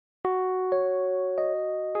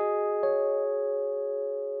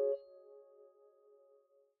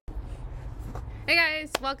Hey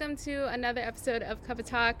guys, welcome to another episode of Cup of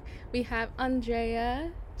Talk. We have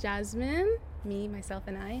Andrea, Jasmine, me, myself,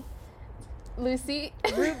 and I, Lucy,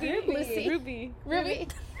 Lucy, Ruby. Ruby.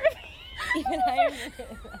 Even higher.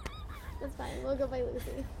 That's fine. We'll go by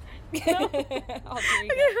Lucy. All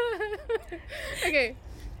three. Okay.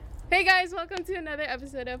 Hey guys, welcome to another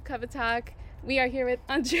episode of Cup of Talk. We are here with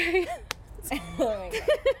Andrea. Oh my God.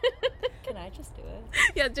 Can I just do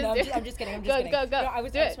it? Yeah, just No, do it. I'm just kidding. Go. No, I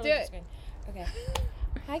was Do totally it. just kidding. Okay.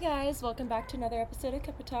 Hi guys, welcome back to another episode of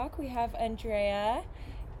Cup of Talk. We have Andrea.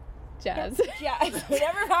 Jazz. Yeah,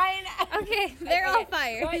 never mind. Okay, they're all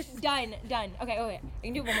fired. Done. Okay. I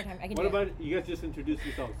can do it one more time. I can What do about it. you guys just introduce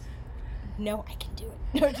yourselves? No, I can do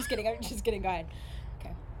it. No, I'm just kidding. Go ahead.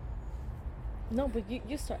 Okay. No, but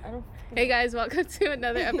you start. I don't. Hey guys, welcome to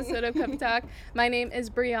another episode of Cup of Talk. My name is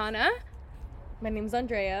Brianna. My name's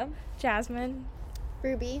Andrea. Jasmine.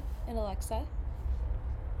 Ruby. And Alexa.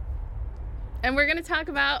 And we're going to talk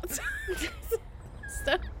about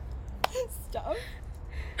stuff. Stop.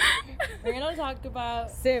 We're gonna talk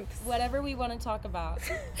about Simps. whatever we want to talk about.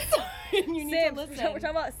 You need Simps. to listen. We're talking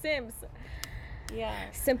about simps. Yeah.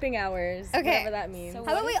 Simping hours. Okay. Whatever that means. So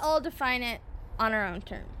How about we all define it on our own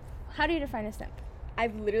term? How do you define a simp?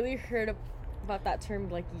 I've literally heard about that term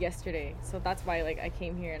like yesterday, so that's why like I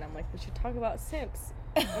came here and I'm like, we should talk about simps.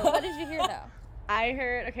 What did you hear though? I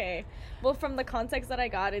heard, okay, well, from the context that I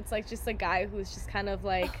got, it's like just a guy who's just kind of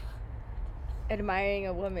like admiring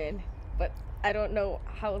a woman, but I don't know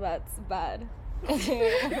how that's bad.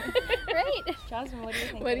 Right. Jasmine, what do you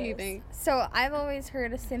think? What it do you is? think? So I've always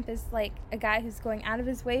heard a simp is like a guy who's going out of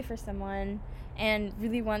his way for someone and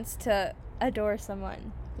really wants to adore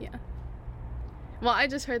someone. Yeah. Well, I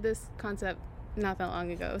just heard this concept not that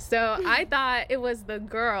long ago. So I thought it was the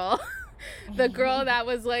girl that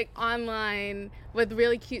was like online with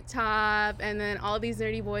really cute top, and then all these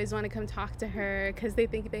nerdy boys want to come talk to her because they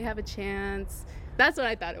think they have a chance. That's what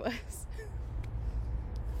I thought it was.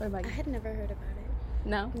 What about I you? had never heard about it.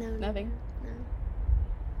 No? No, Nothing? No.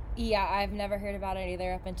 Yeah, I've never heard about it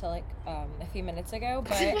either up until like a few minutes ago.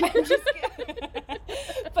 But I'm just kidding.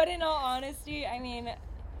 But in all honesty, I mean,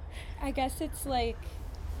 I guess it's like,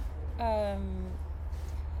 I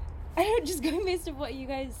don't know, just going based on what you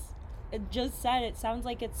guys just said, it sounds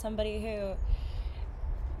like it's somebody who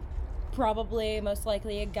probably most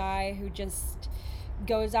likely a guy who just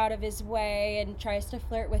goes out of his way and tries to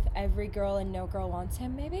flirt with every girl and no girl wants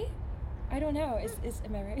him, maybe? I don't know. Is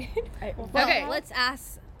am I right? Well, Okay. let's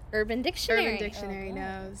ask Urban Dictionary. Urban Dictionary Oh,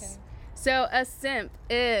 knows. okay. So a simp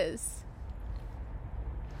is...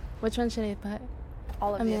 Which one should I put?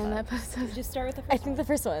 All of A the man above. that possesses... Just start with the first I think the one.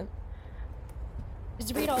 first one.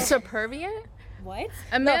 Just read all of it. Superviant? What?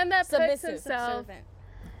 A man that puts submissive. himself... Subservient.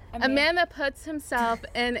 A man that puts himself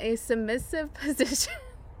in a submissive position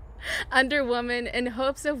under women in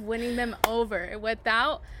hopes of winning them over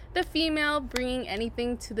without the female bringing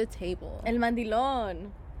anything to the table. El mandilón.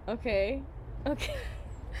 Okay.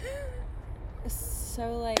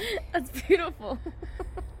 So like That's beautiful.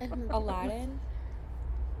 Aladdin.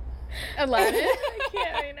 Aladdin? I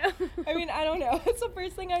can't right now. I mean, I don't know. It's the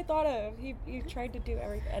first thing I thought of. He tried to do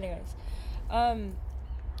everything. Anyways,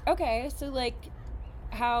 okay. So like,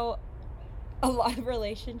 how a lot of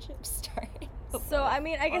relationships start. So I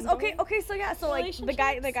mean, I guess Ongoing so yeah, so like the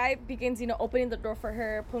guy relationships? begins, opening the door for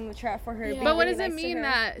her, pulling the chair for her. Yeah. being But what really does it nice to mean her.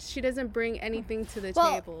 that she doesn't bring anything to the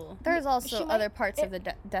Well, table? There's also She might- other parts of the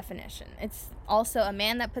definition. It's also a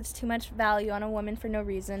man that puts too much value on a woman for no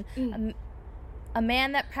reason. A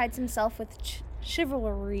man that prides himself with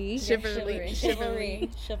chivalry. Chivalry. Chivalry.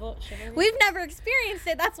 We've never experienced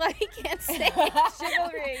it. That's why we can't say it.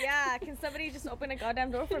 Chivalry, yeah. Can somebody just open a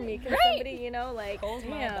goddamn door for me? Can somebody, like, Holds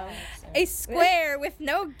my damn. back, so. A square with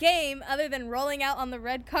no game other than rolling out on the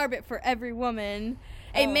red carpet for every woman.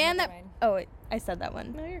 A Oh, man never that... mind. Oh, wait, I said that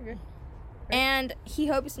one. No, you're good. And he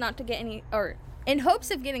hopes not to get any... Or in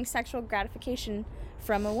hopes of getting sexual gratification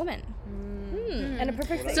from a woman. And a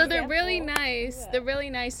perfect So they're really example. nice. Yeah. They're really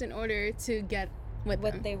nice in order to get with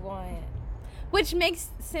What them. they want. Which makes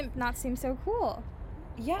simp not seem so cool.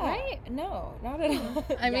 Yeah. Right? No, not at all.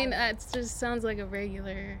 I mean, that just sounds like a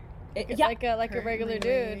regular... yeah. Like a regular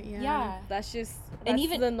dude. Yeah. That's just And that's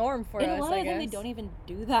even- the norm for And us, a lot I of them, they guess. don't even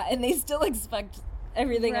do that, and they still expect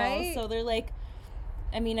everything Right? else. So they're like,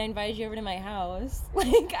 I mean, I invited you over to my house.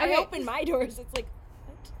 Like, I Okay. open my doors. It's like,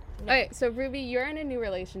 what? No. Okay, so Ruby, you're in a new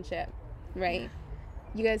relationship, right?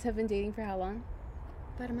 You guys have been dating for how long?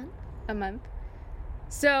 About a month? A month.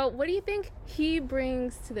 So what do you think he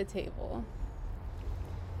brings to the table?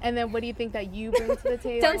 And then what do you think that you bring to the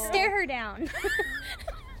table? Don't stare her down.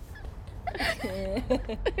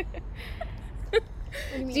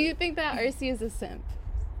 do you mean? Do you think that Ursi is a simp?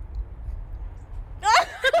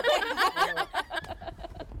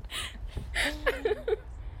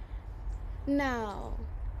 No.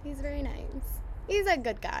 He's very nice. He's a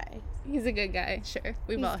good guy. He's a good guy, sure.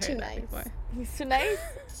 We've He's all too heard that nice. before. He's too nice.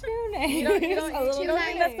 Too nice. You don't Too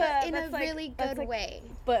think nice, that's in a that's like- really that's good like- way.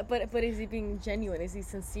 But is he being genuine? Is he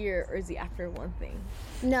sincere, or is he after one thing?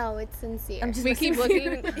 No, it's sincere. I'm just We keep messing looking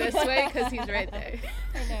with you. this way because he's right there.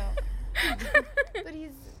 I know. But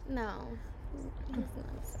he's no. He's not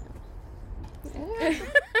a simp.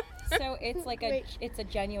 So it's like Wait. it's a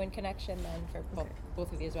genuine connection then for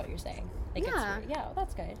both of you is what you're saying. Like Yeah. It's, yeah,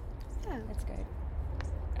 that's good. Yeah. That's good.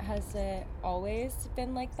 Has it always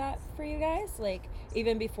been like that for you guys? Like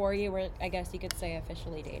even before you were, I guess you could say,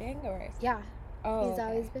 officially dating, or Yeah. oh, He's okay.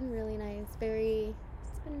 always been really nice. Very.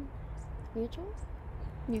 It's been mutual.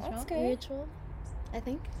 That's good. Mutual. I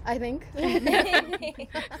think.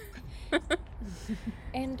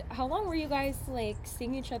 And how long were you guys like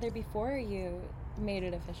seeing each other before you made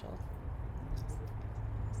it official?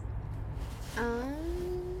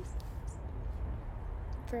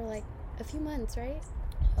 For like a few months, right?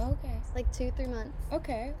 Okay. Like 2-3 months.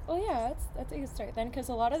 Okay. Well, yeah, that's a good start then, because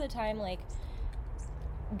a lot of the time, like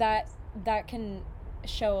that can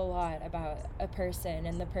show a lot about a person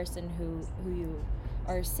and the person who you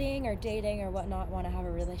are seeing or dating or whatnot want to have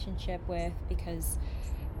a relationship with, because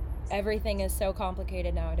everything is so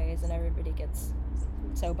complicated nowadays and everybody gets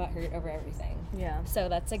so butthurt over everything. Yeah. So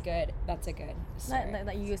that's a good start.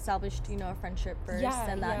 That you established, a friendship first, Yeah,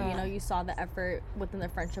 and that yeah. you saw the effort within the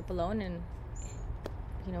friendship alone, and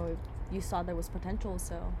you saw there was potential.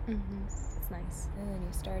 So Mm-hmm. it's nice. And then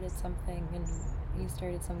you started something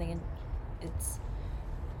and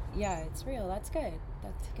it's real. That's good.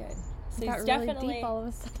 So Got it's really definitely deep all of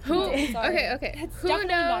a sudden. Who? No, sorry. Okay. It's Who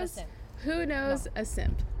definitely not a knows? simp. Who knows a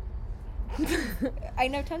simp? I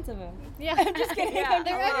know tons of them. Yeah. I'm just kidding. Yeah. I'm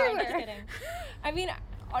They're just kidding. everywhere. I'm just kidding. I mean,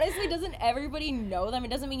 honestly, doesn't everybody know them? It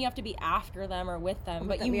doesn't mean you have to be after them or with them,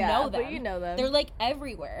 but you know them. But you know them. They're like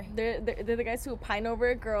everywhere. They're the guys who pine over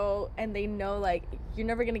a girl, and they know like you're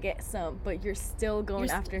never gonna get some, but you're still going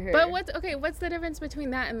after her. But what's the difference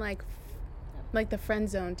between that and like the friend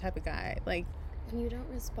zone type of guy? Like, And you don't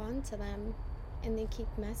respond to them, and they keep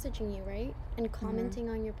messaging you, right? And commenting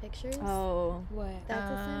on your pictures. Oh. What?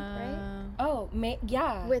 That's a simp, right? Oh,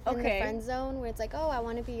 yeah. Within Okay. the friend zone, where it's like, oh, I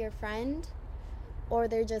want to be your friend, or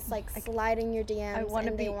they're just like sliding your DMs wanna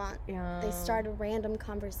and be- they start a random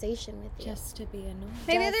conversation with you. Just to be annoying.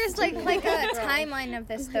 Maybe Just there's to like be like a girl. timeline of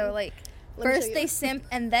this though. Like Let me show first you. they simp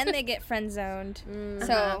and then they get friend zoned.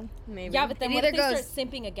 So Maybe. Yeah, but then It what if either they goes- start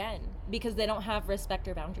simping again because they don't have respect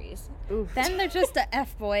or boundaries? Oof. then they're just a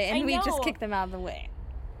f boy, and I we know. just kick them out of the way.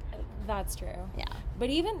 That's true. Yeah. But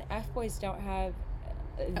even F boys don't have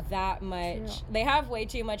that much. They have way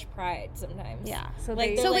too much pride sometimes. Yeah. So Like,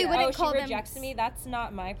 they- they're So we like, wouldn't oh, call she them rejects me. That's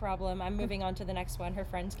not my problem. I'm moving on to the next one. Her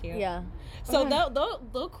friend's cute. Yeah. So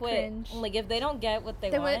they'll quit. Cringe. Like if they don't get what they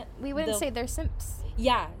They want. we wouldn't they'll- say they're simps.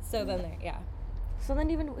 Yeah. So then they're So then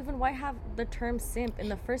even why have the term simp in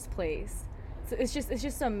the first place? So it's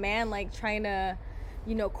just a man like trying to,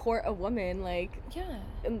 court a woman like. yeah.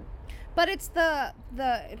 But it's the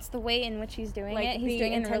way in which he's doing Like, it. He's the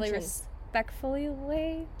doing it in a really intentions. respectfully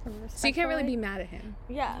way. so you can't really be mad at him.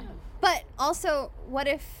 Yeah. But also, what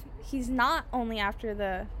if he's not only after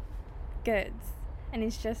the goods, and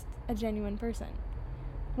he's just a genuine person?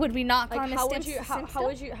 Would we not call Like him how a would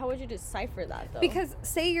simp? you how would you decipher that though? Because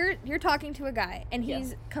say you're talking to a guy and Yeah.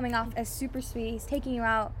 he's coming off as super sweet, he's taking you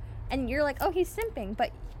out, and you're like, oh, he's simping,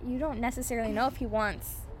 but you don't necessarily know if he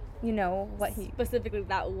wants, what he. specifically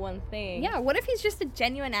that one thing. Yeah. What if he's just a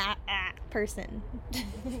genuine person?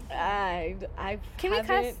 I Can we haven't-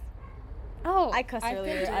 cuss? Oh. I cussed I've been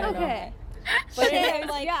earlier. doing I don't know. okay. But Shit. it's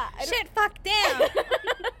like yeah. I don't- Shit. Fuck. Damn.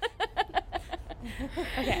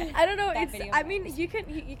 Okay. I don't know. That It's. video I mean, matters. you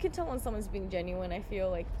can tell when someone's being genuine. I feel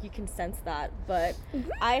like you can sense that. But Mm-hmm.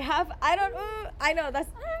 I don't. I know that's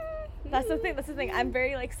the thing. That's the thing. I'm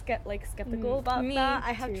very skeptical about Me that.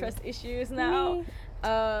 I have too. trust issues now. Me.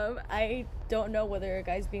 I don't know whether a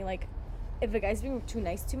guy's being like. If a guy's being too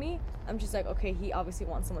nice to me, I'm just like, okay, he obviously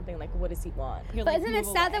wants something. Like, what does he want? You're But like, isn't it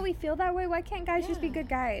move sad that away. we feel that way? Why can't guys just be Yeah. good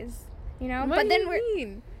guys? What But do then you we're.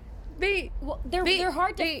 mean? They Well, they- they're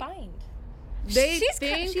hard to they- find. they She's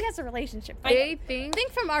think she has a relationship. they think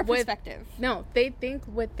Think from our with- perspective. no, they think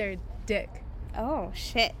with their dick. Oh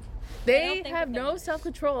shit. They They don't think have with their no dick. self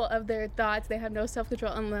control of their thoughts. They have no self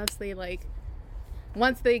control unless they like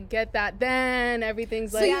once they get that, then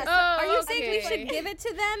everything's like, yeah, so are you okay. saying we should give it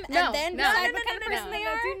to them No, and then no. decide No, what kind of person no. they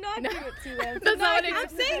are? Do not No. give it to them. That's not what it I'm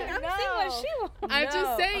is. saying what she wants. I'm just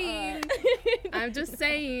No, saying. I'm just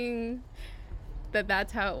saying that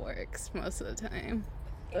that's how it works most of the time.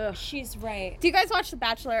 Ugh. She's right. Do you guys watch The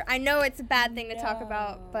Bachelor? I know it's a bad thing to talk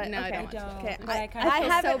about, but No, I okay. don't watch it. Okay, But I kinda I feel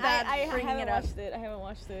haven't, so bad I bringing haven't it up. watched it. I haven't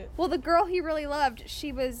watched it. Well, the girl he really loved,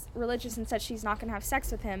 she was religious and said she's not going to have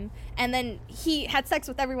sex with him. And then he had sex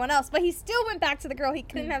with everyone else, but he still went back to the girl he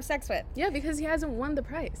couldn't have sex with. Yeah, because he hasn't won the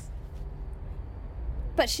prize.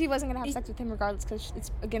 But she wasn't going to have sex with him regardless because it's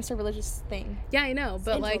against her religious thing. Yeah, I know,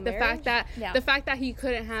 but Into like the marriage? fact that he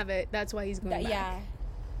couldn't have it, that's why he's going back. Yeah.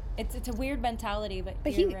 It's a weird mentality, but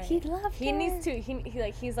But you're right. he loved He her. needs to.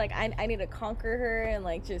 He's like I need to conquer her and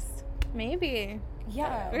like just. Maybe.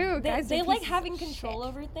 Yeah. Ooh, they guys are they like pieces having of control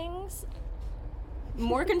over things.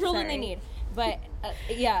 More control than they Sorry. need. But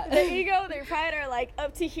yeah. Their ego, their pride are like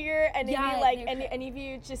up to here, and if Yeah, you like, they're and if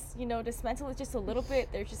you just dismantle it just a little bit,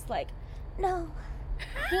 they're just like, No.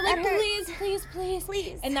 They're like, That hurts.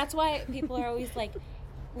 please. And that's why people are always like,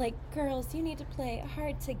 girls, you need to play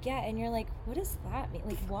hard to get. And you're like, what does that mean?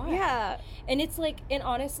 Like, why? yeah, And it's like, and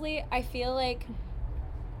honestly, I feel like,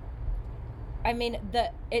 I mean,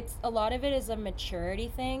 it's a lot of it is a maturity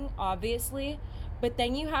thing, obviously, but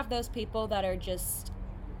then you have those people that are just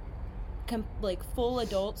like full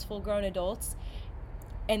grown adults,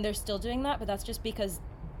 and they're still doing that, but that's just because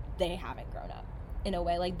they haven't grown up in a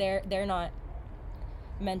way. Like they're not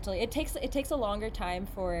mentally. It takes a longer time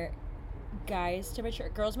for guys to mature.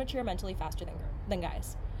 Girls mature mentally faster than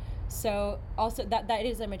guys. So also that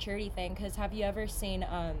is a maturity thing. Because have you ever seen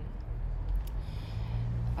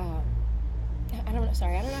I don't know.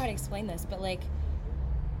 Sorry, I don't know how to explain this, but like,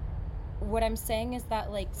 what I'm saying is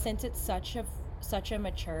that like, since it's such a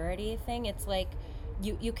maturity thing, it's like,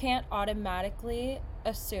 you can't automatically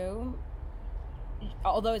assume.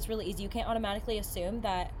 Although it's really easy, you can't automatically assume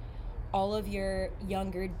that all of your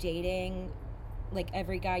younger dating, like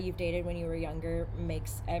every guy you've dated when you were younger,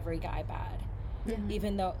 makes every guy bad.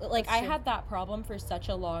 Even though, like, I had that problem for such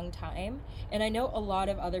a long time, and I know a lot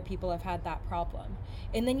of other people have had that problem.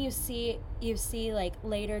 And then you see like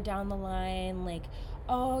later down the line, like,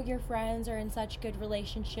 oh, your friends are in such good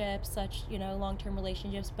relationships, such long-term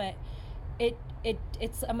relationships, but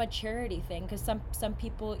it's a maturity thing, because some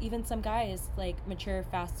people, even some guys, like, mature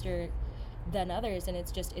faster than others, and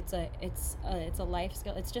it's a life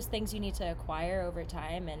skill. It's just things you need to acquire over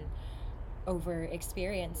time and over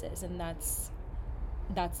experiences, and that's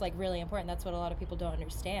like really important. That's what a lot of people don't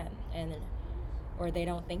understand, or they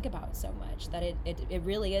don't think about so much, that it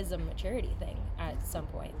really is a maturity thing at some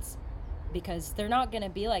points, because they're not going to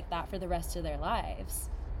be like that for the rest of their lives,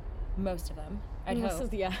 most of them, I'd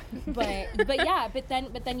hope. yeah. but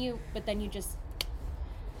then you just,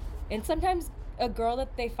 and sometimes a girl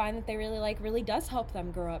that they find that they really like really does help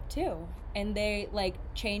them grow up too, and they like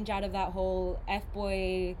change out of that whole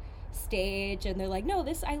F-boy stage, and they're like, no,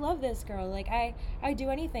 I love this girl, like I do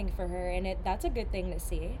anything for her, and that's a good thing to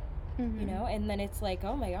see. And then it's like,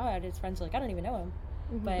 oh my god, his friends are like, I don't even know him.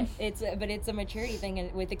 But it's a maturity thing,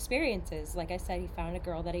 and with experiences, like I said, he found a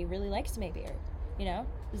girl that he really likes, maybe, or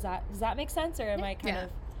does that make sense, or am I kind of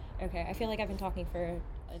okay? I feel like I've been talking for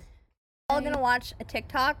All gonna watch a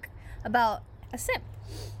TikTok about a simp.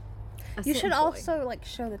 You should also like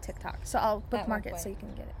show the TikTok, so I'll bookmark it so you can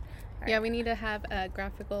get it. Yeah, we need to have a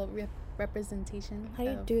graphical representation. How do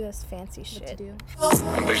you of do this fancy what to shit? do.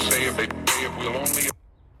 They say if we'll only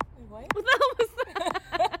what? What the hell was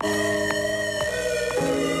that?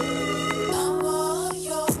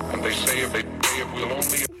 they say if we'll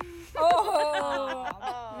only Oh.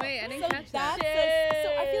 Wait, I didn't catch That's that. so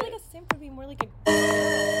I feel like a simp would be more like a.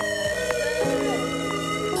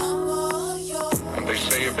 they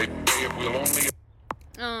say if we'll only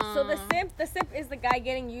So the simp is the guy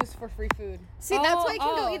getting used for free food. See, that's why it can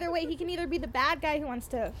Oh. go either way. He can either be the bad guy who wants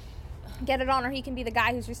to get it on, or he can be the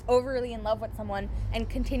guy who's just overly in love with someone and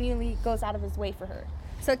continually goes out of his way for her.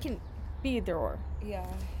 So it can be either or. Yeah.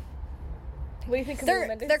 What do you think?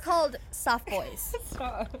 They're called soft boys.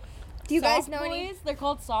 Stop. Do you guys Soft know any? boys? They're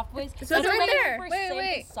called soft boys. So it's right there.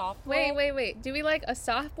 Wait. Do we like a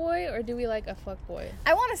soft boy or do we like a fuck boy?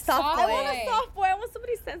 I want a soft Soft boy. boy. I want a soft boy. I want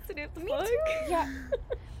somebody sensitive. Me too. Yeah.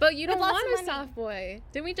 But you don't lots want of a money. soft boy.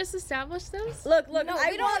 Didn't we just establish this? Look. No, I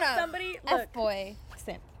we don't want want a somebody. Look. F boy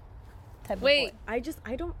simp type of Wait, boy.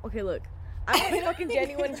 I don't. Okay, look. I want a fucking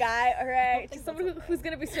genuine guy. All right, just someone who's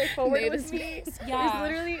gonna be straightforward Made with us me. Yeah.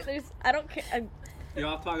 I don't care. You're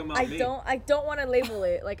all talking about I me. don't want to label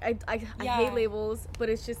it. Like I Yeah. hate labels, but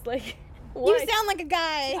it's just like You sound like a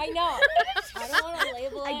guy. I know. I don't want to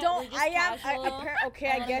label it. I don't. We're just I am. casual. Okay.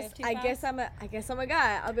 I I wanna guess. move too I guess fast. I'm a. I guess I'm a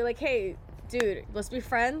guy. I'll be like, hey, dude, let's be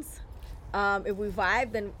friends. If we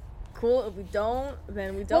vibe, then cool. If we don't,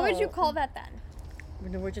 then we don't. What would you call that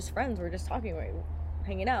then? We're just friends. We're just talking. We're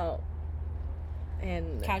hanging out.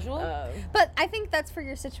 And Casual? But I think that's for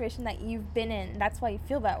your situation that you've been in. That's why you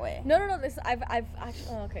feel that way. No. This I've actually.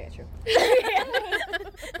 Oh, okay, true.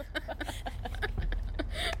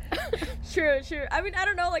 True. I mean, I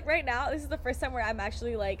don't know. Like right now, this is the first time where I'm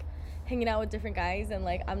actually like hanging out with different guys, and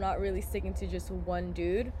like I'm not really sticking to just one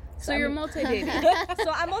dude. So you're I'm- multi-dating.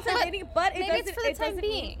 So I'm multi-dating, but it Maybe doesn't. it's for the it time doesn't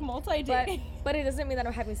being. But it doesn't mean that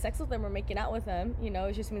I'm having sex with them or making out with them. You know,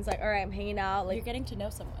 it just means like, all right, I'm hanging out. You're Like, getting to know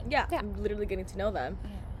someone. yeah, Yeah. I'm literally getting to know them.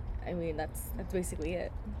 I mean, that's basically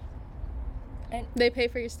it. They pay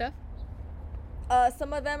for your stuff?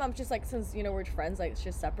 Some of them I'm just like, since you know we're friends, like it's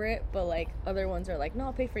just separate. But like other ones are like, no,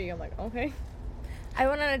 I'll pay for you. I'm like, okay. I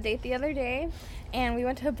went on a date the other day, and we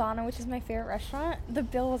went to Habana, which is my favorite restaurant. The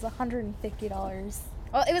bill was $150.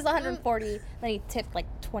 Well, it was $140. Then he tipped like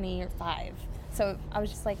 20 or 5. So I was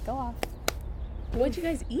just like, go off. What'd you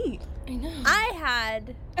guys eat? I know. I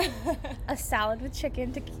had a salad with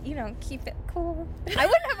chicken to, keep it cool. I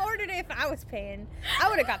wouldn't have ordered it if I was paying. I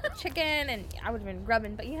would have got the chicken, and I would have been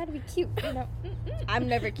grubbing, but you had to be cute, I'm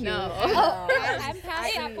never cute. No. I'm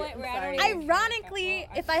past that point where I don't even Ironically,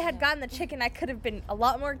 if I had gotten the chicken, I could have been a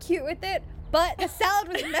lot more cute with it. But the salad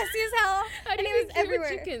was messy as hell, How and do it you was make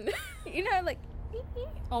cute with everywhere. chicken? Like.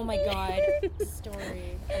 Oh my god.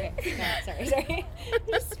 Story. Okay, no, sorry.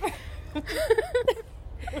 Just-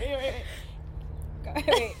 wait.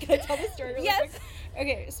 Wait, can I tell the story really Yes. quick?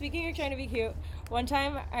 Okay, speaking of trying to be cute, one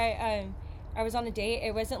time I was on a date.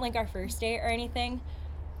 It wasn't like our first date or anything,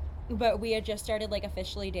 but we had just started like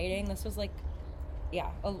officially dating. This was like,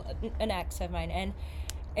 an ex of mine,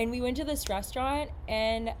 and we went to this restaurant,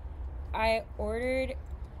 and I ordered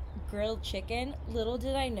grilled chicken. Little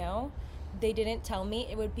did I know, they didn't tell me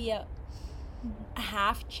it would be a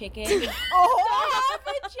half chicken. Half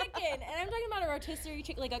a chicken. And I'm talking about a rotisserie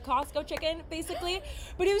chicken, like a Costco chicken, basically.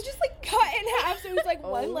 But it was just like cut in half. So it was like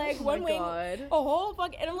one leg, one wing, a whole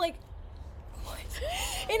fuck. And I'm like, what?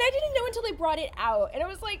 And I didn't know until they brought it out. And I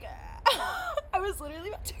was like, I was literally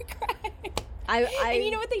about to cry. And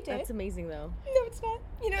you know what they did? That's amazing though. No, it's not.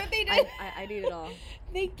 You know what they did? I need it all.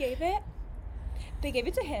 They gave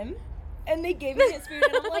it to him. And they gave me his food,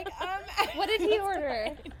 and I'm like, What did he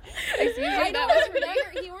order? Excuse me, I that don't was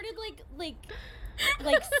remember. He ordered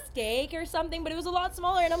like steak or something, but it was a lot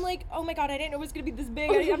smaller. And I'm like, oh my god, I didn't know it was gonna be this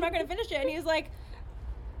big. I'm not gonna finish it. And he was like,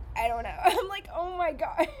 I don't know. I'm like, oh my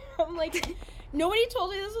god. I'm like, nobody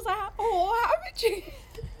told me this was a whole half a chicken.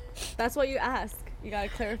 That's what you ask. You gotta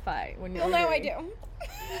clarify when you're. Well, now I do.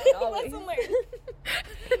 Always. Lesson learned.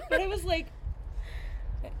 But it was like,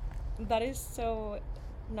 that is so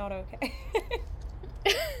not okay.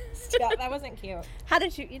 Stop, that wasn't cute. How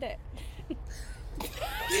did you eat it?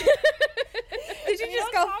 Did you We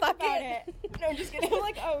just don't go talk fuck about it? No, I'm just kidding. I'm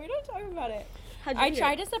like, oh, we don't talk about it. How'd you I eat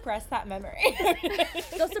tried it? to suppress that memory.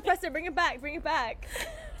 Don't suppress it. Bring it back. Bring it back.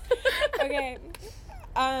 Okay.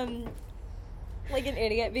 Like an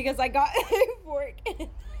idiot because I got a fork.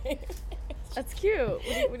 That's cute.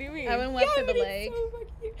 What do you mean? I went left for the but it's leg. so fucking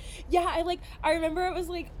cute. Yeah, I remember it was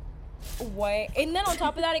like, what? And then on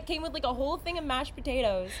top of that, it came with like a whole thing of mashed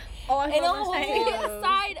potatoes Oh, I and a love whole mashed potatoes.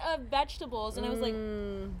 side of vegetables, and I was like,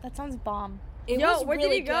 That sounds bomb. it Yo, was where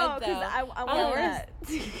really did you go? good, though. I want that.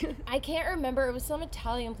 I can't remember. It was some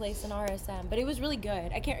Italian place in RSM, but it was really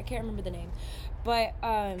good. I can't remember the name, but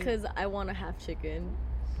Because I want to have chicken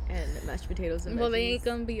and mashed potatoes and Well, they veggies. ain't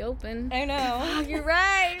gonna be open. I know. You're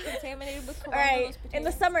right. Contaminated with All right. Columbus In the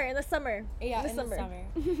potatoes. summer. In the summer. Yeah, in the summer.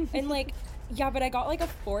 And like, yeah, but I got like a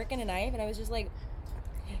fork and a knife, and I was just like,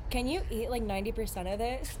 can you eat like 90% of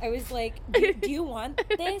this? I was like, do you want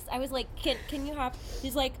this? I was like, can you have?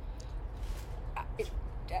 He's like,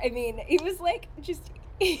 I mean, he was like, just.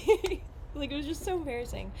 Like, it was just so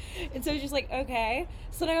embarrassing. And so I was just like, okay.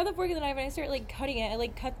 So then I got the fork and the knife, and I start like cutting it. I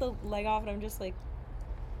like cut the leg off, and I'm just like,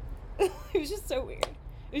 it was just so weird.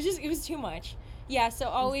 It was too much. Yeah, so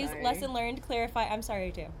always sorry. lesson learned, clarify. I'm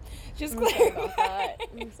sorry too. Just I'm sorry clarify. about that.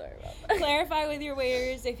 I'm sorry about that. Clarify with your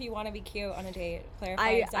waiters if you want to be cute on a date. Clarify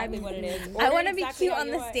exactly what it is. I Order want to be exactly cute how on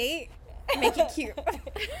you this want. date. Make it cute.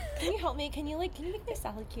 Can you help me? Can you make my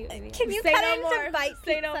salad cute, baby? Can you Say cut no it more. into bite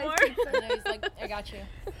Say no size more. pizza? And I was like, I got you.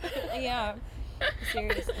 Yeah.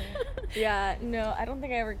 Seriously. Yeah, no, I don't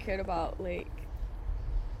think I ever cared about like.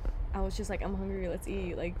 I was just like, I'm hungry. Let's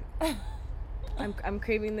eat. Like, I'm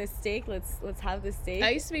craving this steak. Let's have this steak.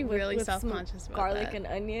 I used to be really with some self-conscious about garlic that. and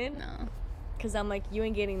onion. No. Cause I'm like, you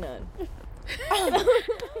ain't getting none.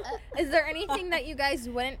 Is there anything that you guys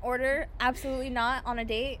wouldn't order? Absolutely not on a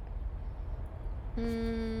date.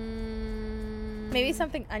 Maybe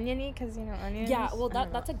something oniony, cause you know onions. Yeah, well, I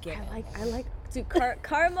don't that's a know. given. I like dude,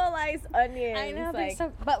 caramelized onions. I know, like,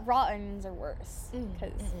 but raw onions are worse Mm,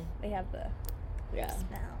 because they have the yeah.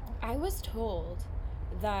 smell. I was told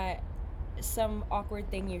that some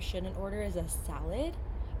awkward thing you shouldn't order is a salad.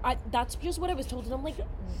 That's just what I was told, and I'm like,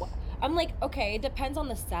 what? I'm like, okay, it depends on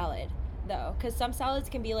the salad, though, because some salads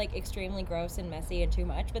can be like extremely gross and messy and too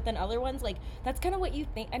much, but then other ones, like, that's kind of what you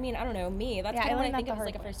think. I mean, I don't know, me, that's Yeah, kind of I what I learned think that of the as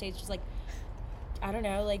like a hard way. first date. It's just like, I don't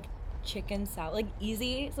know, like chicken salad, like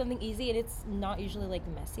easy, something easy, and it's not usually like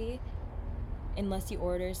messy, unless you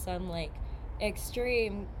order some like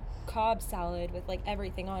extreme Cobb salad with like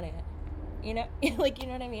everything on it, you know, like, you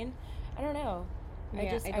know what I mean? I don't know.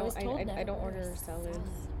 Yeah, I was told I never don't order order salads.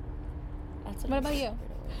 That's What about you?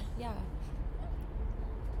 Yeah.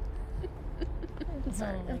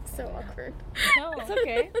 Sorry, Oh my that's so God. awkward. No. It's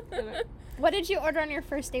okay. What did you order on your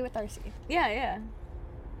first date with RC? yeah.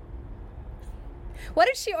 What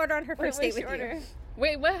did she order on her first What date did with she order? you?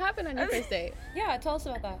 Wait, what happened on your first date? Yeah, tell us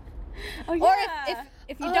about that. Oh Or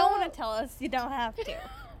if you don't want to tell us, you don't have to.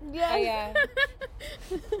 Oh, yeah.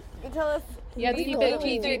 You tell us. You have to keep it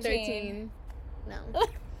PG-13.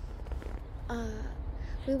 No.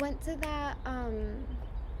 We went to that,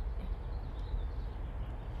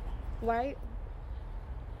 right?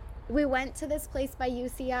 We went to this place by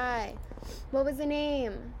UCI. What was the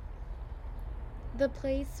name? The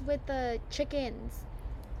place with the chickens.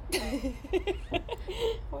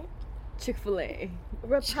 What? Chick-fil-A.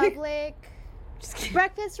 Republic. Just kidding.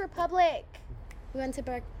 Breakfast Republic. We went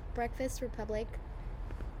to Breakfast Republic.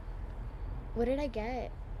 What did I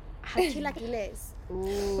get? I had chilaquiles. Ooh,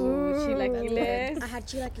 chilaquiles. I had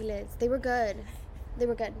chilaquiles. They were good. They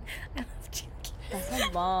were good. That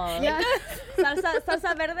sounds bomb. Yeah.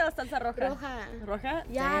 Salsa verde or salsa roja? Roja. Roja?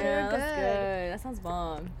 Yeah, they were Damn, that's good. good. That sounds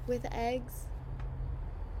bomb. With eggs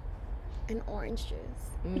and orange juice.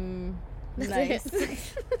 Mm, That's nice.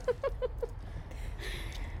 it.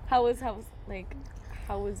 how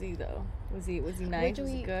was he though? Was he nice? you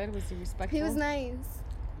Was he eat? good? Was he respectful? He was nice.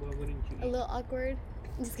 What wouldn't you A eat? little awkward.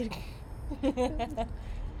 I'm just kidding.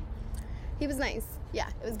 He was nice. Yeah,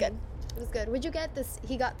 it was good. It was good. What'd you get? This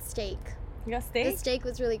he got steak. You got The steak? steak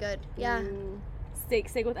was really good. Yeah. Ooh. Steak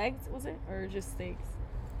with eggs, was it? Or just steaks?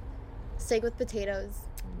 Steak with potatoes.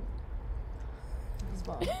 That sounds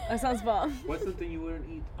bomb. That sounds bomb. What's something you wouldn't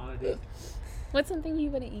eat on a date? What's something you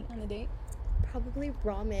wouldn't eat on a date? Probably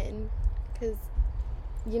ramen. Cause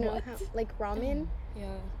you know What? how like ramen? Yeah.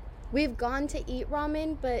 We've gone to eat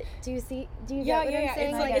ramen, but do you Yeah, get what yeah, I'm yeah. saying?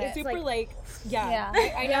 It's like, get it's it. super like, yeah. Yeah.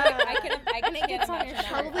 I know. Yeah. I can it get gets on your imagine that.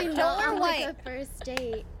 Probably Don't not wear on like a white. first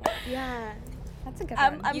date. Yeah. That's a good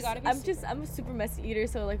I'm one. You gotta be I'm a super messy eater,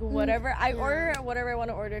 so like whatever I yeah. order, whatever I want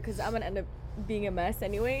to order, because I'm gonna end up being a mess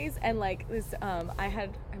anyways. And like this, I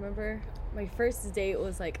remember my first date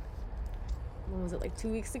was like, when was it, like 2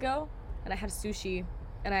 weeks ago, and I had sushi,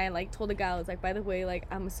 and I like told the guy, I was like, by the way, like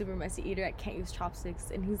I'm a super messy eater, I can't use chopsticks,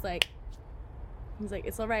 and he's like,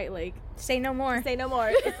 it's all right, like Say no more. say no more,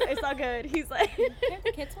 it's all good. He's like,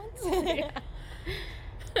 Kids ones? yeah.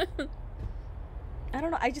 I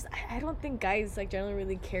don't know. I don't think guys like generally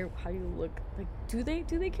really care how you look. Like, do they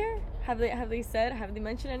care? Have they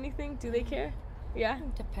mentioned anything? Do they care? Yeah.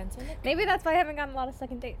 Depends on the Maybe that's why I haven't gotten a lot of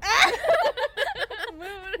second dates.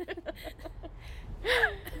 Mood.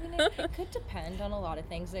 I mean, it could depend on a lot of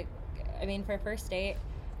things. Like, I mean, for a first date,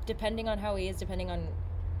 depending on how he is, depending on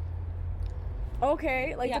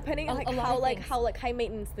Okay, like Yeah, depending on a like lot how of like things. how like high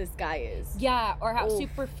maintenance this guy is. or how Oof.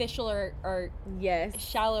 superficial or Yes.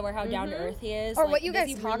 shallow or how down to Mhm. earth he is, Or like, what you does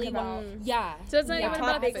guys he talk really about. want- Yeah. So it's not yeah. even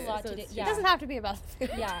about Topics food. a lot so to do. it's- Yeah. It doesn't have to be about food.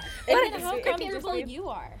 Yeah. It And is- how it can comfortable just be- you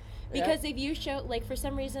are. Yeah. Because if you show, like, for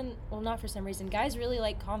some reason, well, not for some reason, guys really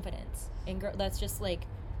like confidence. And that's just, like,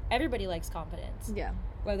 everybody likes confidence. Yeah.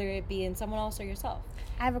 Whether it be in someone else or yourself.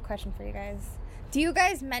 I have a question for you guys. Do you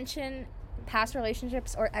guys mention past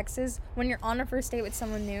relationships or exes when you're on a first date with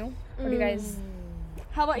someone new? Or do you guys,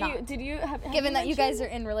 How about you? Not. Did you have given that you guys are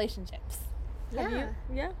mentioned- in relationships? have Yeah.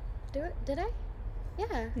 you? Yeah. Did I?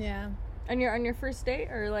 Yeah. Yeah. On your first date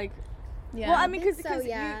or like? Yeah. Well, I mean, think because so,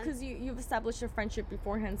 yeah. you've established a friendship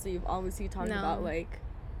beforehand, so you've obviously talked No. about like.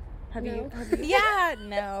 Have No. you? Have you? Yeah,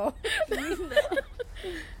 no.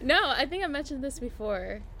 No, I think I mentioned this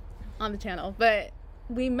before on the channel, but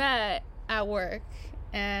we met at work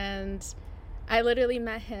and I literally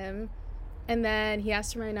met him and then he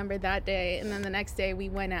asked for my number that day and then the next day we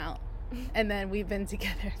went out and then we've been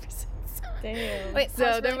together ever since. Damn. Wait, So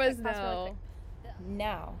pause there really was quick, pause really no quick.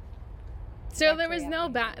 Now, So there was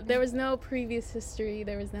Bacteria. no there was no previous history.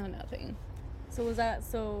 There was no nothing. So was that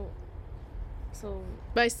so?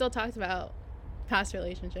 But I still talked about past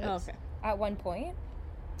relationships. Oh, okay. At one point?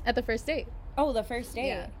 At the first date. Oh, the first date.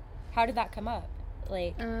 Yeah. How did that come up?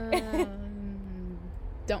 Like, Don't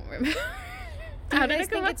remember. Do How you did guys it come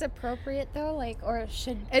think up? it's appropriate though, like, or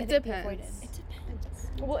should It be avoided? depends.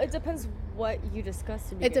 Well, it depends what you discuss.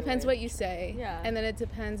 To It begin depends with. what you say. Yeah. And then it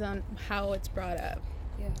depends on how it's brought up.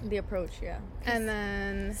 The approach, yeah. And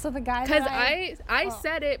then So the guy because that I oh.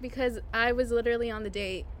 said it because I was literally on the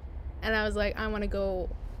date and I was like, I want to go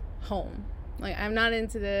home. Like, I'm not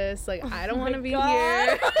into this. Like, I don't want to be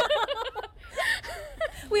here.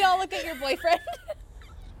 we all look at your boyfriend.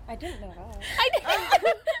 I didn't know that. I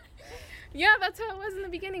did. Yeah, that's how it was in the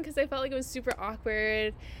beginning because I felt like it was super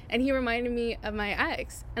awkward. And he reminded me of my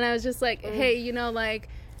ex. And I was just like, hey, you know, like,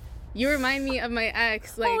 you remind me of my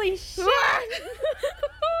ex. Like, Holy shit.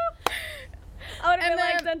 I would have And been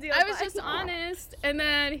like, then done deal. I was just honest. And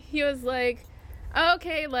then he was like, oh,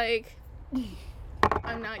 okay, like,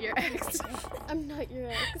 I'm not your ex. I'm not your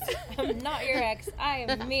ex. I'm not your ex. I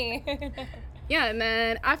am me. Yeah, and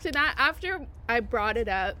then after that, after I brought it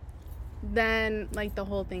up, then, like, the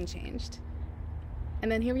whole thing changed. And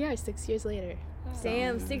then here we are, 6 years later.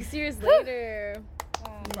 Damn, 6 years later.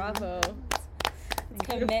 Wow. Bravo. It's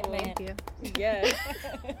commitment. Thank you. Yes.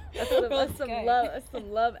 That's some good. love. That's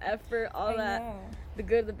some love, effort, all I that. know. The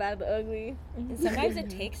good, the bad, the ugly. And sometimes it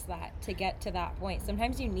takes that to get to that point.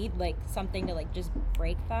 Sometimes you need like something to like just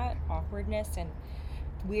break that awkwardness and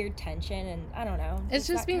weird tension, and I don't know. It's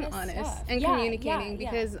just that being kinda honest stuff. and Yeah, communicating yeah.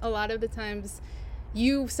 because a lot of the times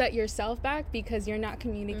you set yourself back because you're not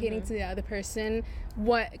communicating to the other person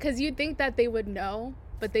because you think that they would know,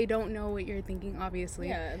 but they don't know what you're thinking, obviously.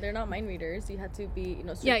 Yeah, they're not mind readers. You have to be, you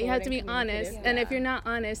know, Yeah, you have straightforward to be and honest, communicative. and if Yeah. you're not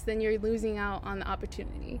honest, then you're losing out on the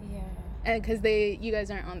opportunity, Yeah. and because you guys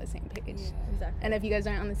aren't on the same page, Exactly. and if you guys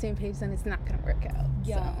aren't on the same page, then it's not gonna work out.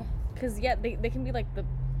 Yeah. So. Because, yeah, they can be like the,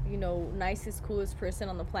 you know, nicest, coolest person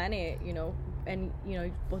on the planet, you know, and, you know,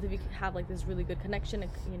 both of you have like this really good connection,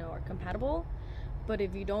 and, you know, are compatible. But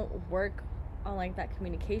if you don't work on like that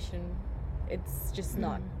communication, it's just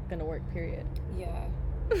not gonna work, period. Yeah.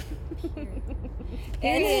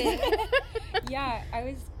 And yeah, I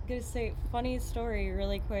was gonna say funny story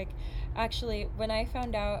really quick. Actually, when I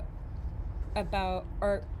found out about,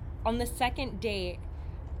 or on the second date,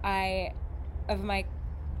 the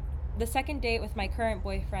second date with my current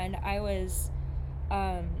boyfriend, I was,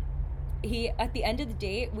 he, at the end of the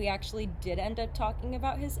date, we actually did end up talking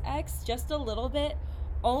about his ex just a little bit,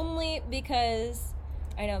 only because,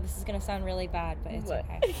 I know this is gonna sound really bad, but it's What?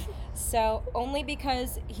 okay. So, only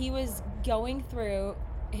because he was going through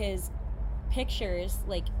his pictures,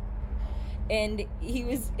 like, and he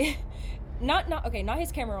was not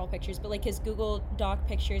his camera roll pictures, but like his Google Doc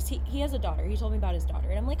pictures. He has a daughter. He told me about his daughter,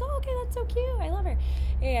 and I'm like, oh, okay, that's so cute. I love her.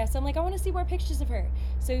 Yeah, so I'm like, I want to see more pictures of her.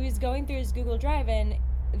 So he was going through his Google Drive, and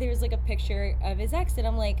there's like a picture of his ex, and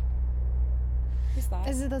I'm like, who's that?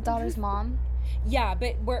 Is it the daughter's mom? Yeah,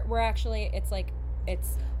 but we're actually, it's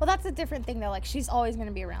Well, that's a different thing though. Like, she's always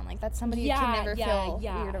gonna be around. Like, that's somebody you can never feel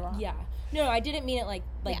weird around. Yeah. No, I didn't mean it like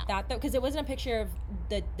Yeah. that though, because it wasn't a picture of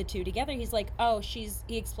the two together. He's like, oh, he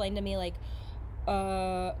explained to me like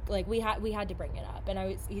we had to bring it up,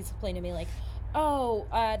 and he explained to me like, oh,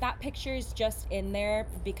 that picture's just in there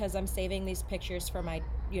because I'm saving these pictures for my,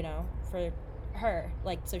 you know, for her,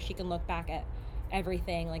 like, so she can look back at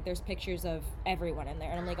everything. Like, there's pictures of everyone in there,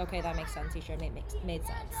 and I'm like, okay, that makes sense. He sure made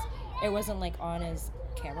sense. It wasn't like on his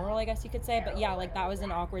camera roll, I guess you could say, but yeah, like that was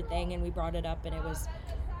an awkward thing, and we brought it up, and it was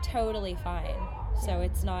totally fine. So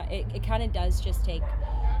it's not, it kind of does just take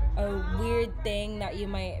a weird thing that you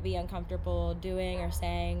might be uncomfortable doing or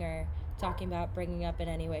saying or talking about, bringing up in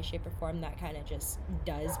any way, shape, or form, that kind of just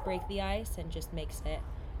does break the ice and just makes it,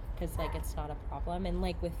 because like it's not a problem. And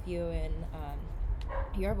like with you and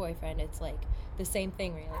your boyfriend, it's like the same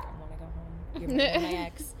thing where you're like, I want to go home. You're my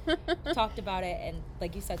ex. Talked about it, and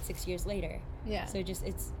like you said, 6 years later. Yeah. So just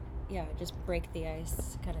just break the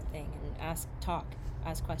ice kind of thing, and ask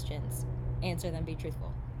questions, answer them, be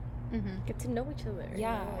truthful. Mm-hmm. Get to know each other. you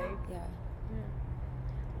Yeah,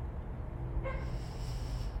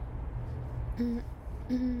 know, like,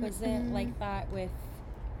 Was it like that with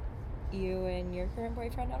you and your current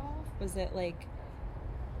boyfriend at all? Was it like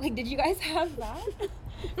did you guys have that?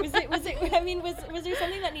 was it I mean, was there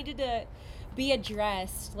something that needed to be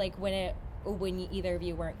addressed, like when either of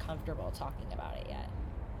you weren't comfortable talking about it yet?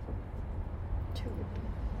 Oh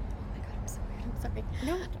my god, I'm sorry.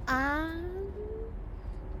 No.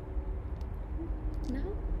 No.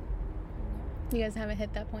 You guys haven't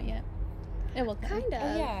hit that point yet. It will come. Kind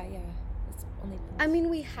of. Yeah. only. I mean,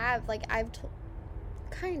 we have, like,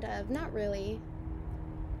 kind of, not really.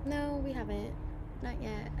 No, we haven't. Not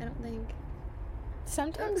yet, I don't think.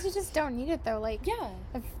 Sometimes you just don't need it though. Like, Yeah.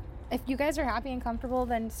 if you guys are happy and comfortable,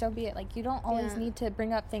 then so be it. Like, you don't always Yeah. need to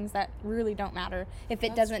bring up things that really don't matter if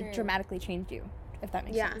it That's doesn't true. dramatically change you, if that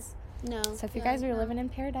makes Yeah. sense. No. So if you yeah, guys are no. living in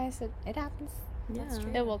paradise, it happens. That's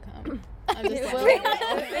true. It will come. I'm just It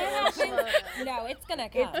will. saying. No, it's gonna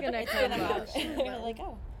come. gonna come. You're like,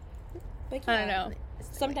 oh. But I don't know.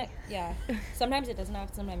 Sometimes, yeah. Sometimes it doesn't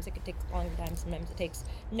happen. Sometimes it could take a long time. Sometimes it takes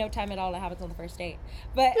no time at all. It happens on the first date.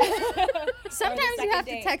 But Sometimes you second have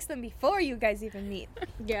date. to text them before you guys even meet.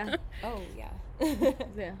 Yeah. Oh yeah.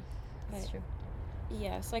 Yeah. That's true.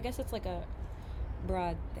 Yeah. So I guess it's like a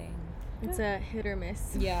broad thing. It's a hit or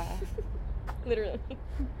miss. Yeah. Literally.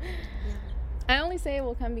 I only say it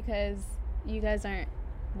will come because you guys aren't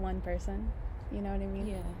one person. You know what I mean?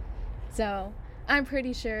 Yeah. So I'm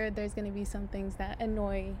pretty sure there's gonna be some things that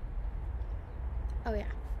annoy Oh, yeah.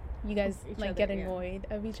 you guys, Each like other, get yeah. annoyed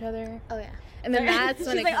of each other, Oh, yeah. and then that's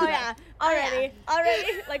when She's it like, comes oh up. yeah,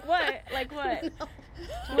 already. Like what? Like what?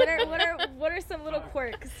 What are some little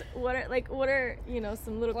quirks? What are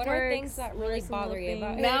some little What quirks? are things that What are really some bother little you about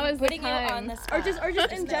things? Now is the putting you on time. the spot? Or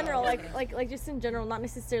just in know. general, like just in general, not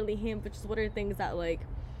necessarily him, but just what are things that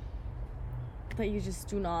that you just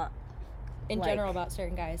do not in like- general about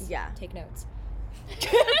certain guys. Yeah. Take notes.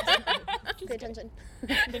 Pay attention.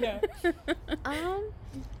 No.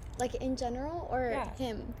 Like in general or Yeah.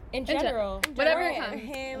 him? In gen- general. whatever Or comes. him.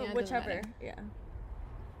 him, Yeah, it doesn't whichever. matter. Yeah.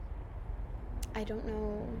 I don't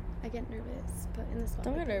know. I get nervous. Put in the spot.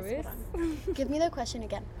 Don't get like this. nervous. Hold on. Give me the question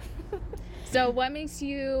again. So what makes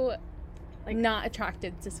you not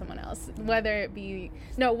attracted to someone else? Whether it be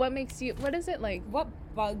what makes you? What is it like? What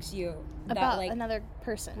bugs you that About like another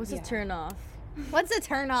person. What's Yeah. a turn off? What's a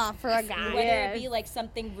turn off for a guy? whether Yes. it be like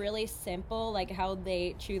something really simple, like how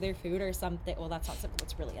they chew their food, or something. Well, that's not simple.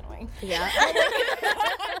 It's really annoying. Yeah.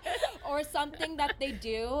 Or something that they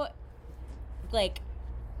do, like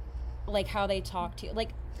how they talk to you, like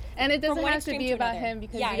And it From doesn't one have to extreme be to about another. him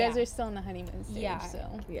because Yeah, you guys yeah. are still in the honeymoon stage. Yeah.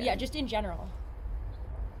 So yeah, just in general.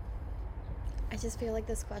 I just feel like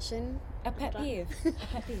this question. A pet Hold on. peeve. A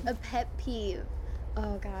pet peeve. A pet peeve.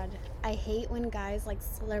 Oh God, I hate when guys like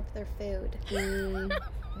slurp their food. No.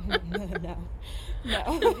 Yeah.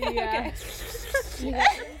 Okay.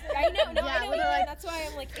 I know. No, Yeah, I know. when Yeah, they're like- that's why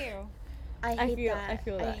I'm like, ew. I I hate feel- that. I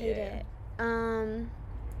feel I that, hate yeah,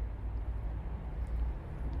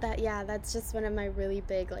 it. That's just one of my really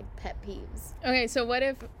big like pet peeves. okay, so what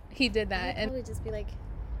if he did that I'd and probably just be like,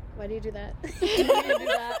 "Why do you do that? Why do you do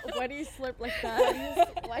that? Why do you slurp like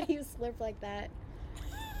that? Why do you slurp like that?"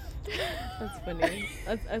 That's funny.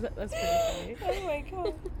 That's pretty funny. Oh my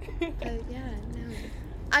god. Yeah, no.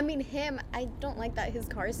 I mean, I don't like that his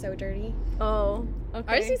car is so dirty. Oh.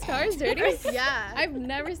 Okay. RC's car is dirty? Yeah. I've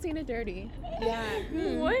never seen it dirty. Yeah.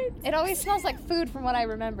 What? It always smells like food from what I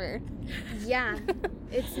remember. Yeah.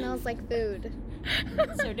 It smells like food.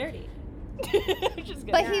 So dirty. Just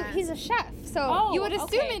But kidding. Yeah. he's a chef, so Oh, you would assume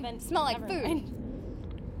okay, it then smell like never food. mind.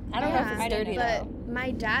 I don't know if Yeah, it's I didn't dirty know though. But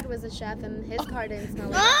my dad was a chef and his car didn't smell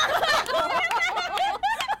like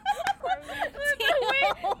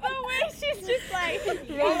the way she's just like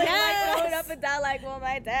rolling up and down like, well,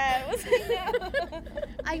 my dad was.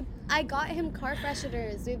 I got him car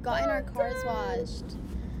fresheners. We've gotten our cars washed.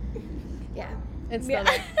 Yeah. It's still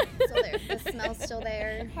there. Still there. The smell's still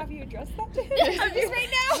there. Have you addressed that? right now?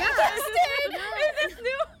 Yeah. Is this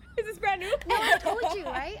new? Is this brand new? No, I told you,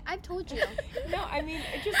 right? I've told you. No, I mean,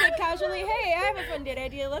 just like casually, hey, I have a fun date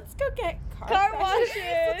idea. Let's go get car washes.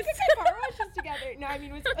 Let's go get car washes together. No, I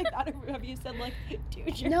mean, was it like that? Or have you said like,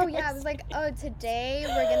 dude, you're No, yeah, I was like, oh, today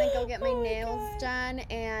we're gonna go get my Oh my nails God. done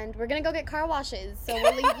and we're gonna go get car washes. So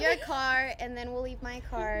we'll leave your car and then we'll leave my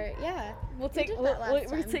car. Yeah. We'll take did that last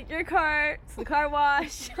we'll time. take your car to the car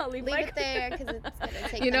wash. I'll leave Leave my it there because it's gonna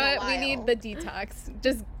take You know them a what? We need while. the detox.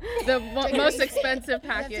 Just the most Degrease it. expensive You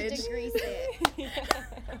have to package. degrease it.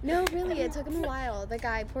 No, really, it took him a while. The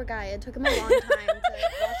guy, poor guy, it took him a long time to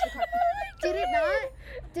wash the car. Did it not?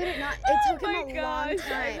 Did it not? It took him a long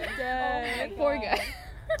time. Poor guy.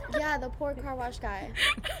 Yeah, the poor car wash guy.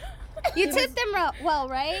 You tipped them well,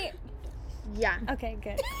 right? Yeah. Okay,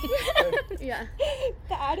 good. Yeah.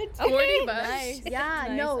 The attitude. 40 bucks. Nice. Yeah,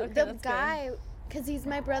 Nice. no, Okay, the that's good. guy, because he's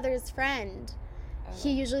my brother's friend.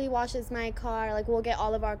 He usually washes my car. Like, we'll get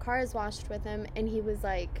all of our cars washed with him. And he was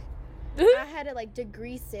like, I had to, like,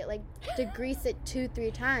 degrease it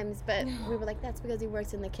 2-3 times. But we were like, that's because he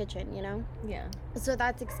works in the kitchen, you know? Yeah. So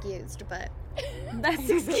that's excused, but. That's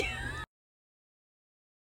excuse.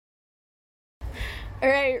 All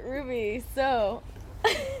right, Ruby. So,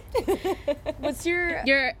 What's your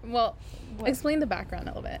Well, What? explain the background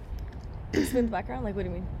a little bit. explain the background? Like, what do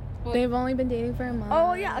you mean? They've only been dating for a month.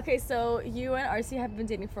 Oh yeah, okay. So you and RC have been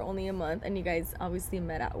dating for only a month, and you guys obviously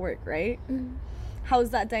met at work, right? Mhm.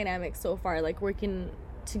 How's that dynamic so far? Like working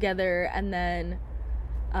together, and then,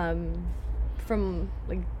 from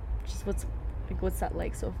like, just what's that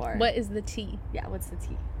like so far? What is the tea? Yeah, what's the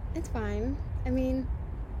tea? It's fine. I mean,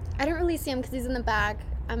 I don't really see him because he's in the back.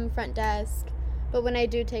 I'm front desk. But when I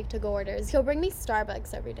do take to-go orders, he'll bring me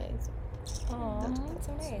Starbucks every day. So Aw, that's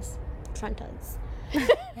so nice. front does.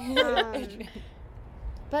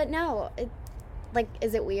 But no,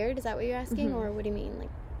 is it weird? Is that what you're asking? Mhm. Or what do you mean? Like,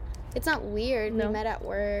 it's not weird. No. We met at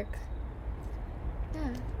work. Yeah. I don't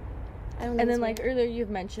think And it's then like weird. earlier you've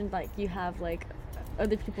mentioned like you have like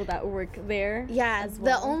other people that work there. Yeah, as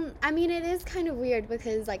well. I mean, it is kind of weird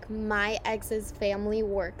because like my ex's family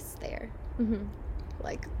works there. Mm-hmm.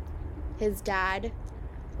 Like, his dad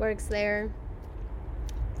works there.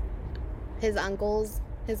 His uncles,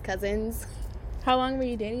 his cousins. How long were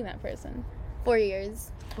you dating that person? 4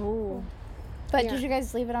 years. Oh. But Yeah. did you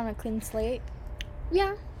guys leave it on a clean slate?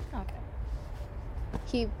 Yeah. Okay.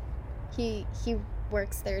 He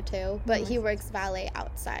works there too, but he works valet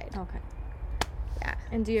outside. Okay. Yeah.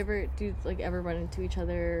 And do you ever run into each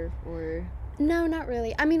other or? No, not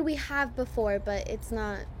really. I mean, we have before, but it's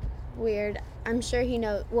not weird. I'm sure he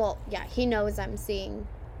knows. Well, yeah, he knows I'm seeing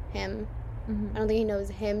him. Mm-hmm. I don't think he knows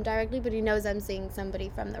him directly, but he knows I'm seeing somebody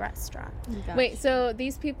from the restaurant. Wait, so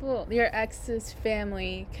these people, your ex's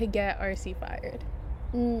family, could get RC fired?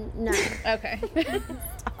 No, Okay.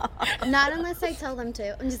 not unless I tell them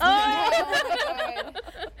to. I'm just Oh!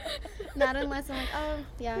 not unless I'm like, oh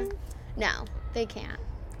yeah, no, they can't.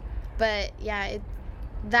 But yeah,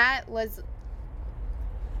 that was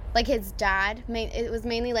like his dad. It was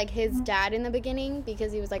mainly like his dad in the beginning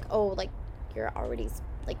because he was like, oh, like you're already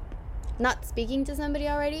like not speaking to somebody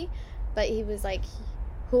already, but he was like,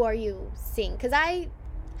 who are you seeing? Because I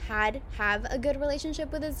have a good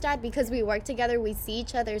relationship with his dad because we work together, we see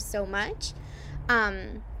each other so much.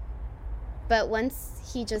 But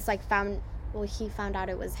once he just like he found out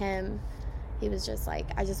it was him, he was just like,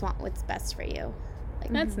 I just want what's best for you.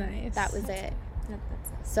 Like, That's nice. that was it.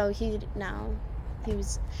 That's So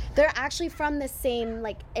they're actually from the same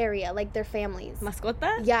like area, like their families.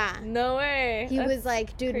 Mascota? Yeah. No way. He That's was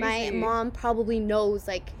like, dude, my crazy. mom probably knows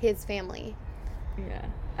like his family. Yeah.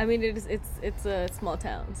 I mean, it's a small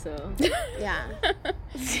town, so. Yeah.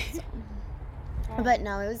 But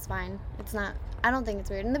no, it was fine. It's not. I don't think it's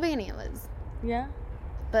weird. In the beginning, it was, Yeah.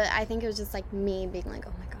 but I think it was just like me being like,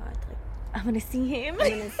 oh my god, like I'm gonna see him. I'm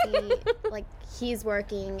gonna see like he's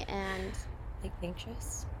working and Like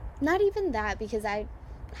anxious. not even that because I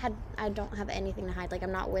don't have anything to hide. Like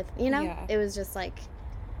I'm not with Yeah. It was just like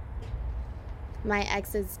my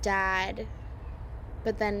ex's dad.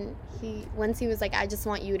 But then once he was like, I just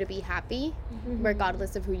want you to be happy,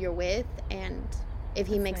 regardless of who you're with, and if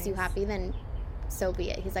he That's makes you nice. happy, then so be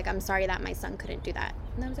it. He's like, I'm sorry that my son couldn't do that.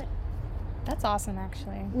 And that was it. That's awesome,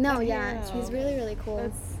 actually. No, Good yeah, hero. he's really, really cool.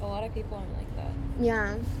 That's A lot of people aren't like that,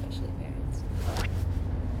 Yeah. especially parents.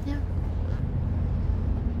 Yeah.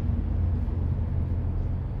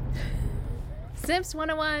 Simps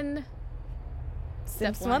 101.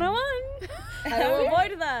 Step Sims one. 101. How to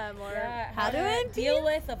avoid them or Yeah, how to deal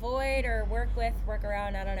with, avoid, or work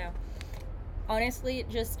around. I don't know. Honestly,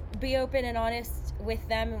 just be open and honest with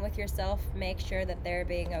them and with yourself. Make sure that they're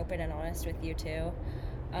being open and honest with you too,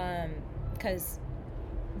 because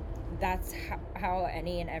that's how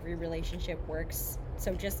any and every relationship works.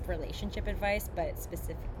 So just relationship advice, but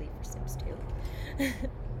specifically for Sims 2.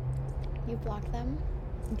 You block them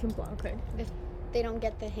You can block. Okay. if they don't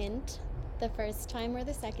get the hint the first time or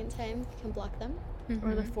the second time. You can block them.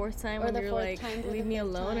 Or the fourth time Or when the you're fourth like, time or leave the me fifth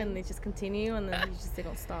alone, time. and they just continue, and then they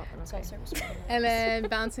don't stop. And It's all okay. service oriented. And then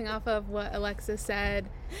bouncing off of what Alexa said,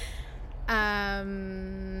 I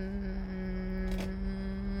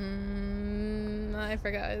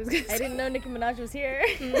forgot what I was gonna say. I didn't know Nicki Minaj was here.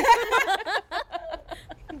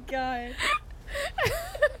 God.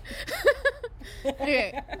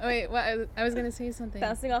 Okay, wait, what? I was gonna say something.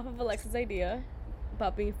 Bouncing off of Alexa's idea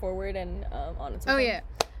about being forward and honest. with Oh them. yeah,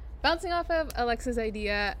 bouncing off of Alexa's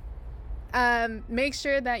idea. Make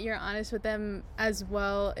sure that you're honest with them as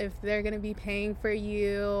well. If they're gonna be paying for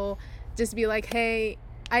you, just be like, hey,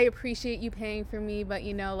 I appreciate you paying for me, but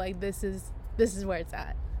you know, like this is where it's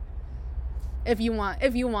at. If you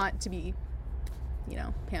want to be, you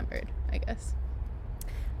know, pampered, I guess.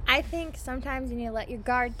 I think sometimes you need to let your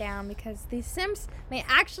guard down because these Sims may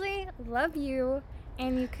actually love you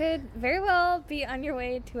and you could very well be on your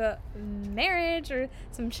way to a marriage or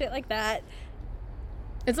some shit like that.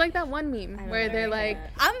 It's like that one meme don't where know, they're yeah. like,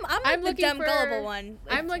 I'm I'm like the looking dumb for- gullible one.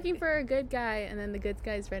 I'm looking for a good guy, and then the good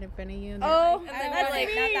guy's right in front of you. And Oh, I and then love we're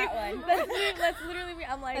it. like, Not that one. That's literally me.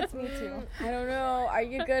 I'm like, that's me too. I don't know. Are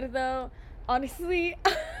you good though?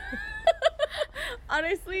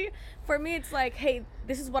 Honestly, for me, it's like, hey,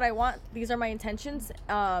 this is what I want. These are my intentions.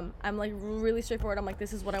 I'm like really straightforward. I'm like,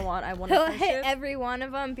 this is what I want. I want a he'll hit friendship. every one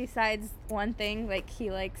of them besides one thing. Like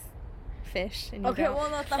he likes fish. And you Okay, don't. well,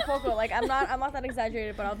 no, tampoco. Like, I'm not that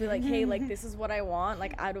exaggerated, but I'll be like, hey, like, this is what I want,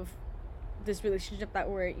 like, out of this relationship that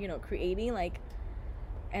we're, you know, creating, like,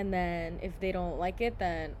 and then if they don't like it,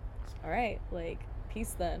 then, all right, like,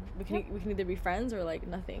 peace. Then we can either be friends or like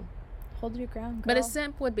nothing. Hold your ground, But a girl.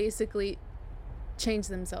 simp would basically change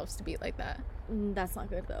themselves to be like that. That's not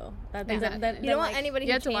good though. Exactly. You don't want anybody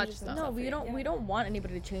you who have to watch changes stuff. themselves. No, we don't want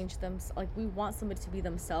anybody to change them. Like, we want somebody to be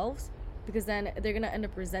themselves, because then they're gonna end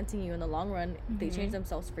up resenting you in the long run if they change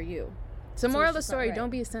themselves for you. So moral of the it's just not story, right.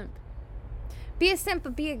 don't be a simp. Be a simp,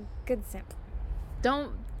 but be a good simp.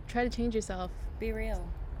 Don't try to change yourself. Be real.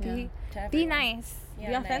 Yeah. Be To be everyone. nice. Yeah,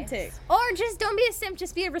 Be authentic. nice. Or just don't be a simp.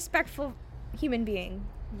 Just be a respectful human being.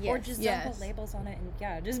 Or just don't Yes. put labels on it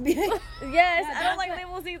and just be. Yes, Yeah, I don't like don't-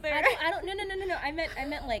 labels either. I don't. No. I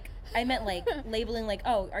meant like labeling like,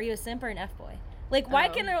 oh, are you a simp or an F boy? Like, why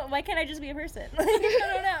can't I just be a person? Like,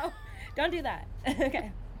 no. Don't do that.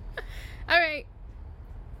 Okay. All right.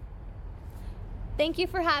 Thank you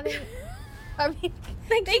for having. I mean,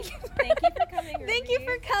 Thank you for coming. thank you Ruby.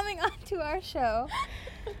 for coming on to our show.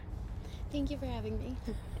 Thank you for having me.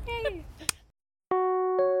 Yay.